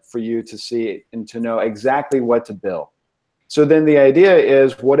there for you to see and to know exactly what to bill. So then the idea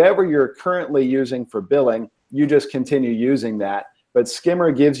is whatever you're currently using for billing, you just continue using that. But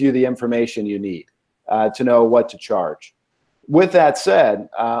Skimmer gives you the information you need to know what to charge. with that said,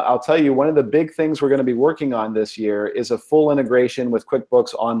 I'll tell you, one of the big things we're going to be working on this year is a full integration with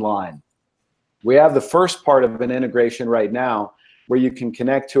QuickBooks Online. We have the first part of an integration right now where you can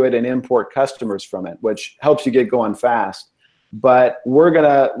connect to it and import customers from it, which helps you get going fast. But we're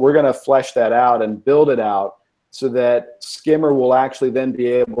gonna flesh that out and build it out so that Skimmer will actually then be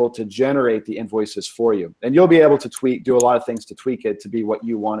able to generate the invoices for you. And you'll be able to do a lot of things to tweak it to be what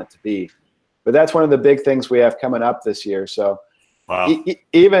you want it to be. But that's one of the big things we have coming up this year. So wow.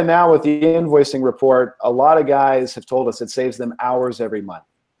 Even now with the invoicing report, a lot of guys have told us it saves them hours every month.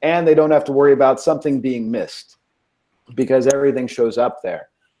 And they don't have to worry about something being missed because everything shows up there.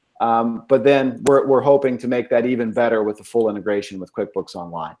 But then we're hoping to make that even better with the full integration with QuickBooks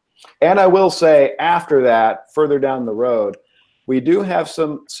Online. And I will say after that, further down the road, we do have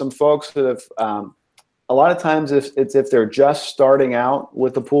some folks that have, a lot of times if they're just starting out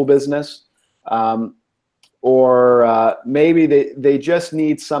with the pool business, or maybe they just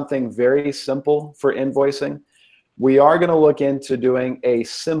need something very simple for invoicing, we are going to look into doing a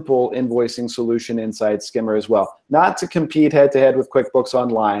simple invoicing solution inside Skimmer as well. Not to compete head-to-head with QuickBooks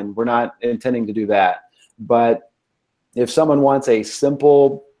Online. We're not intending to do that. But if someone wants a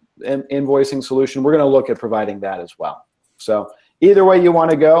simple invoicing solution, we're going to look at providing that as well. So either way you want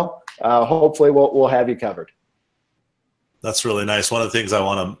to go, hopefully we'll have you covered. That's really nice. One of the things I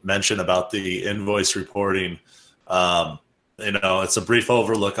want to mention about the invoice reporting, it's a brief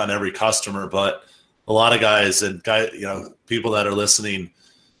overlook on every customer, but a lot of guys and people that are listening,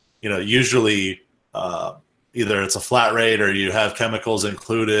 usually either it's a flat rate or you have chemicals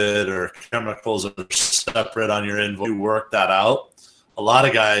included or chemicals are separate on your invoice. You work that out. A lot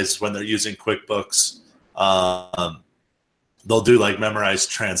of guys, when they're using QuickBooks, they'll do like memorized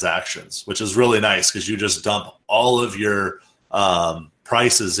transactions, which is really nice because you just dump all of your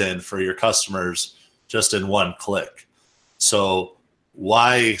prices in for your customers just in one click. So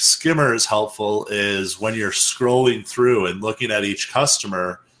why Skimmer is helpful is when you're scrolling through and looking at each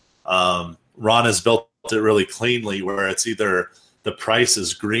customer, Ron has built it really cleanly where it's either the price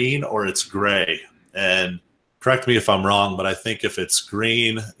is green or it's gray. And correct me if I'm wrong, but I think if it's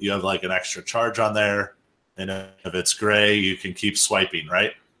green, you have like an extra charge on there. And if it's gray, you can keep swiping,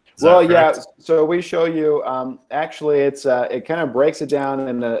 right? Well, yeah. So we show you, actually it kind of breaks it down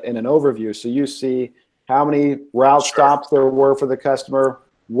in an overview. So you see how many route stops there were for the customer,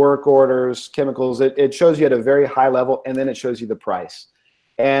 work orders, chemicals. It shows you at a very high level, and then it shows you the price.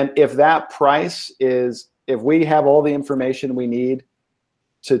 And if that price is, if we have all the information we need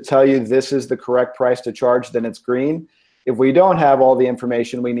to tell you this is the correct price to charge, then it's green. If we don't have all the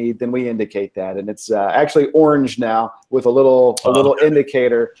information we need, then we indicate that. And it's actually orange now with a little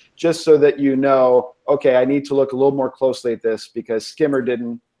indicator, just so that you know, okay, I need to look a little more closely at this because Skimmer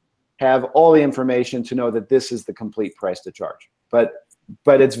didn't have all the information to know that this is the complete price to charge. But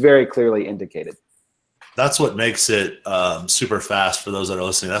it's very clearly indicated. That's what makes it super fast for those that are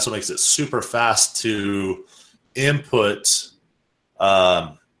listening. That's what makes it super fast to input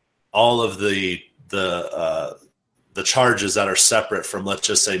all of the charges that are separate from, let's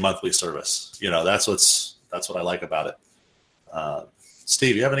just say, monthly service. That's what I like about it.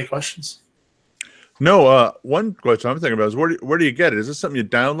 Steve, you have any questions? No. One question I'm thinking about is where do you get it? Is this something you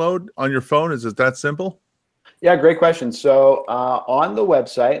download on your phone? Is it that simple? Yeah, great question. So on the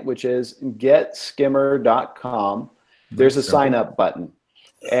website, which is getskimmer.com, there's a sign up button,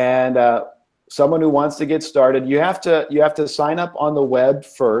 and someone who wants to get started, you have to sign up on the web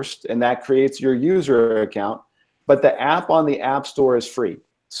first, and that creates your user account. But the app on the App Store is free.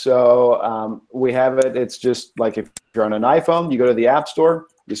 So we have it. It's just like if you're on an iPhone, you go to the App Store,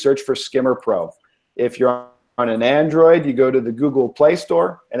 you search for Skimmer Pro. If you're on an Android, you go to the Google Play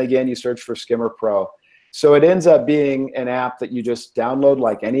Store, and again, you search for Skimmer Pro. So it ends up being an app that you just download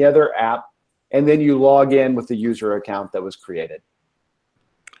like any other app, and then you log in with the user account that was created.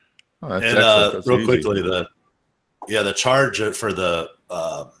 Oh, that's and real quickly, the charge for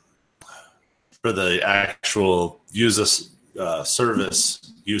the actual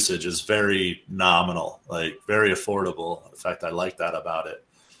service usage is very nominal, like very affordable. In fact, I like that about it.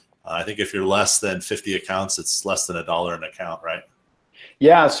 I think if you're less than 50 accounts, it's less than $1 an account, right?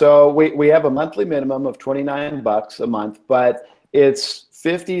 Yeah, so we have a monthly minimum of $29 a month, but it's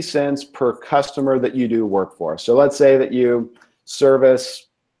 50 cents per customer that you do work for. So let's say that you service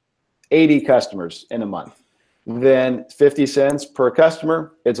 80 customers in a month. Then 50 cents per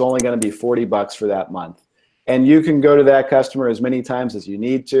customer, it's only going to be $40 for that month. And you can go to that customer as many times as you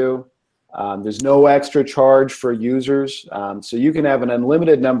need to. There's no extra charge for users, so you can have an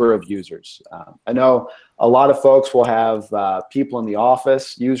unlimited number of users. I know a lot of folks will have people in the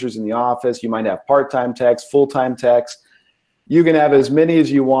office, users in the office. You might have part-time techs, full-time techs. You can have as many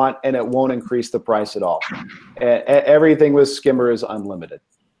as you want, and it won't increase the price at all. Everything with Skimmer is unlimited.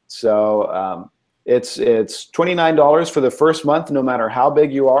 So it's $29 for the first month, no matter how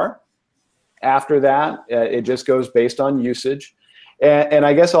big you are. After that, it just goes based on usage. And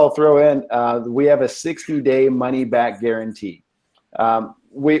I guess I'll throw in, we have a 60-day money-back guarantee.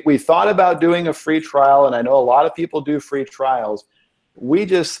 We thought about doing a free trial, and I know a lot of people do free trials. We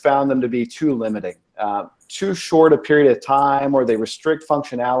just found them to be too limiting, too short a period of time, or they restrict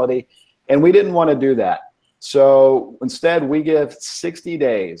functionality, and we didn't want to do that. So instead, we give 60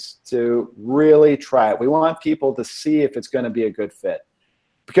 days to really try it. We want people to see if it's going to be a good fit,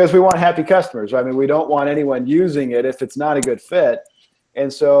 because we want happy customers. I mean, we don't want anyone using it if it's not a good fit.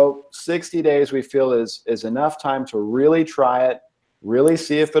 And so 60 days we feel is enough time to really try it, really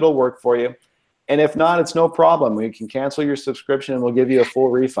see if it'll work for you. And if not, it's no problem. We can cancel your subscription and we'll give you a full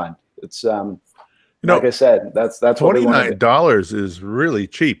refund. It's like I said, that's what we want to do. $29 is really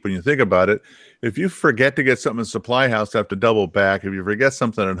cheap when you think about it. If you forget to get something in Supply House, have to double back. If you forget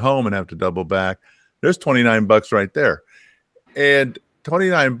something at home and have to double back, there's $29 right there. And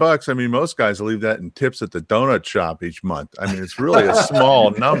 $29, I mean, most guys will leave that in tips at the donut shop each month. I mean, it's really a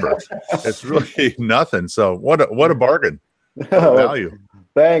small number. It's really nothing. So what a bargain. What a value.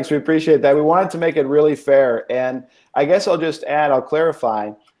 Thanks. We appreciate that. We wanted to make it really fair. And I guess I'll just add, I'll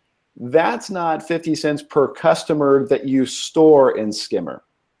clarify, that's not 50 cents per customer that you store in Skimmer.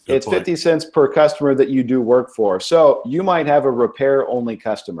 It's 50 cents per customer that you do work for. So you might have a repair-only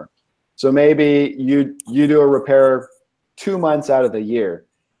customer. So maybe you do a repair 2 months out of the year.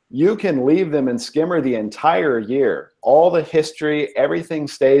 You can leave them in Skimmer the entire year. All the history, everything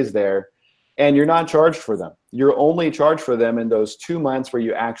stays there, and you're not charged for them. You're only charged for them in those 2 months where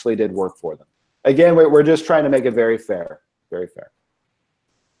you actually did work for them. Again, we're just trying to make it very fair. Very fair.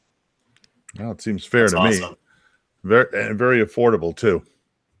 Well, it seems fair to me. Very affordable, too.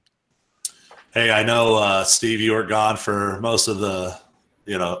 Hey, I know, Steve, you were gone for most of the,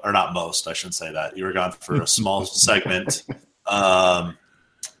 or not most, I shouldn't say that. You were gone for a small segment. And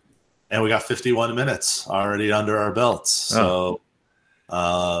we got 51 minutes already under our belts. So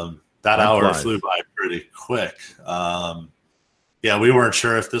that hour flew by pretty quick. Yeah, we weren't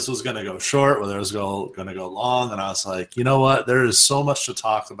sure if this was going to go short, whether it was going to go long. And I was like, you know what? There is so much to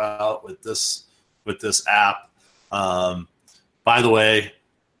talk about with this app. By the way,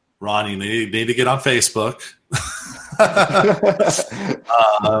 Ron, you need to get on Facebook.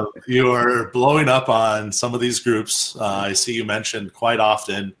 You are blowing up on some of these groups. I see you mentioned quite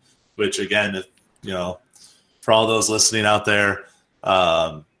often, which again, for all those listening out there,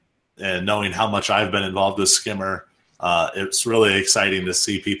 and knowing how much I've been involved with Skimmer, it's really exciting to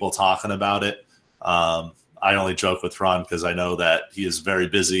see people talking about it. I only joke with Ron because I know that he is very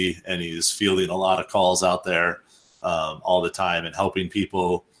busy and he's fielding a lot of calls out there all the time and helping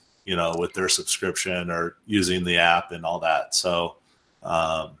people with their subscription or using the app and all that. So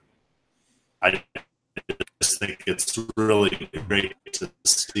I just think it's really great to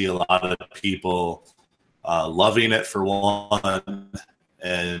see a lot of people loving it for one,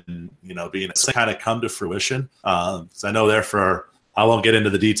 and being kind of come to fruition. Because I know I won't get into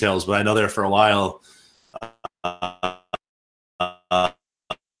the details, but I know there for a while.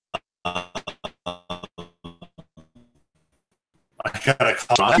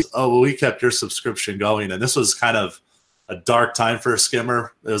 We kept your subscription going, and this was kind of a dark time for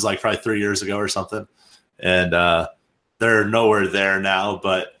Skimmer. It was like probably 3 years ago or something, and they're nowhere there now.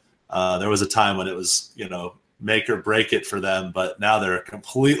 But there was a time when it was make or break it for them, but now they're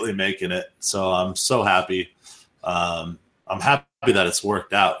completely making it. So I'm so happy. I'm happy that it's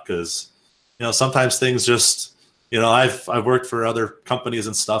worked out, because sometimes things just I've worked for other companies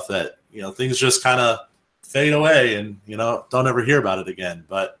and stuff that things just kind of fade away and don't ever hear about it again.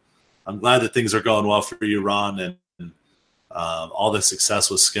 But I'm glad that things are going well for you, Ron, and all the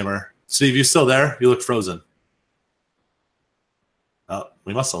success with Skimmer. Steve, you still there? You look frozen. Oh,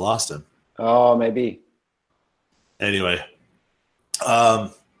 we must have lost him. Oh, maybe. Anyway,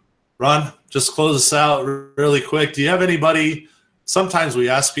 Ron, just close us out really quick. Do you have anybody? Sometimes we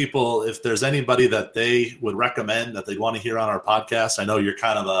ask people if there's anybody that they would recommend that they'd want to hear on our podcast. I know you're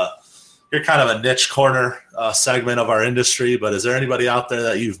kind of a niche corner segment of our industry, but is there anybody out there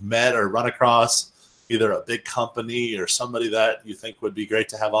that you've met or run across, either a big company or somebody that you think would be great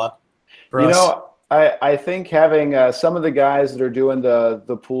to have on for us? I think having some of the guys that are doing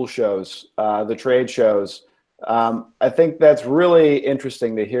the pool shows, the trade shows, I think that's really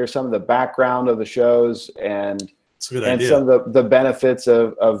interesting to hear some of the background of the shows and some of the benefits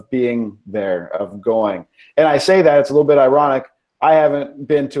of being there, of going. And I say that, it's a little bit ironic. I haven't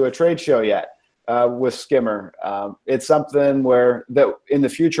been to a trade show yet. with Skimmer. It's something that in the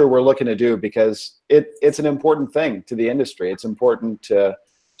future we're looking to do because it's an important thing to the industry. It's important to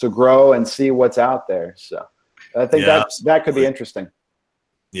grow and see what's out there. So I think that could be interesting.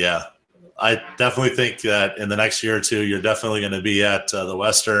 Yeah. I definitely think that in the next year or two, you're definitely going to be at the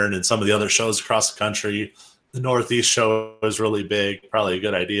Western and some of the other shows across the country. The Northeast show is really big. Probably a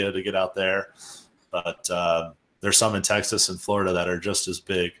good idea to get out there. But there's some in Texas and Florida that are just as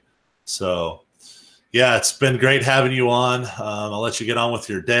big. So, yeah, it's been great having you on. I'll let you get on with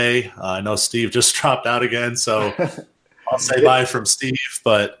your day. I know Steve just dropped out again, so I'll say bye from Steve.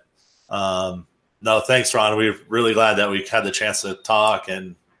 But no, thanks, Ron. We're really glad that we had the chance to talk,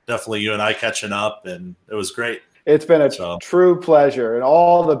 and definitely you and I catching up, and it was great. It's been a true pleasure, and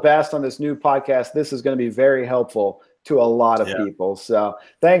all the best on this new podcast. This is going to be very helpful to a lot of people. So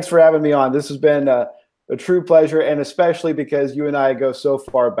thanks for having me on. This has been a true pleasure, and especially because you and I go so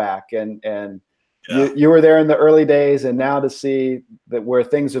far back, and you were there in the early days, and now to see that where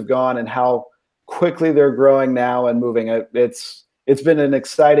things have gone and how quickly they're growing now and moving, it's been an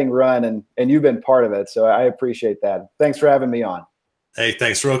exciting run, and you've been part of it. So I appreciate that. Thanks for having me on. Hey,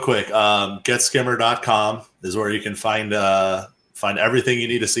 thanks. Real quick, getskimmer.com is where you can find everything you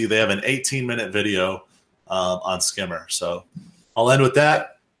need to see. They have an 18-minute video on Skimmer. So I'll end with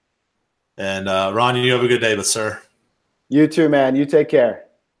that. And Ron, you have a good day, sir. You too, man. You take care.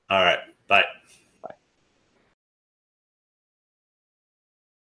 All right. Bye.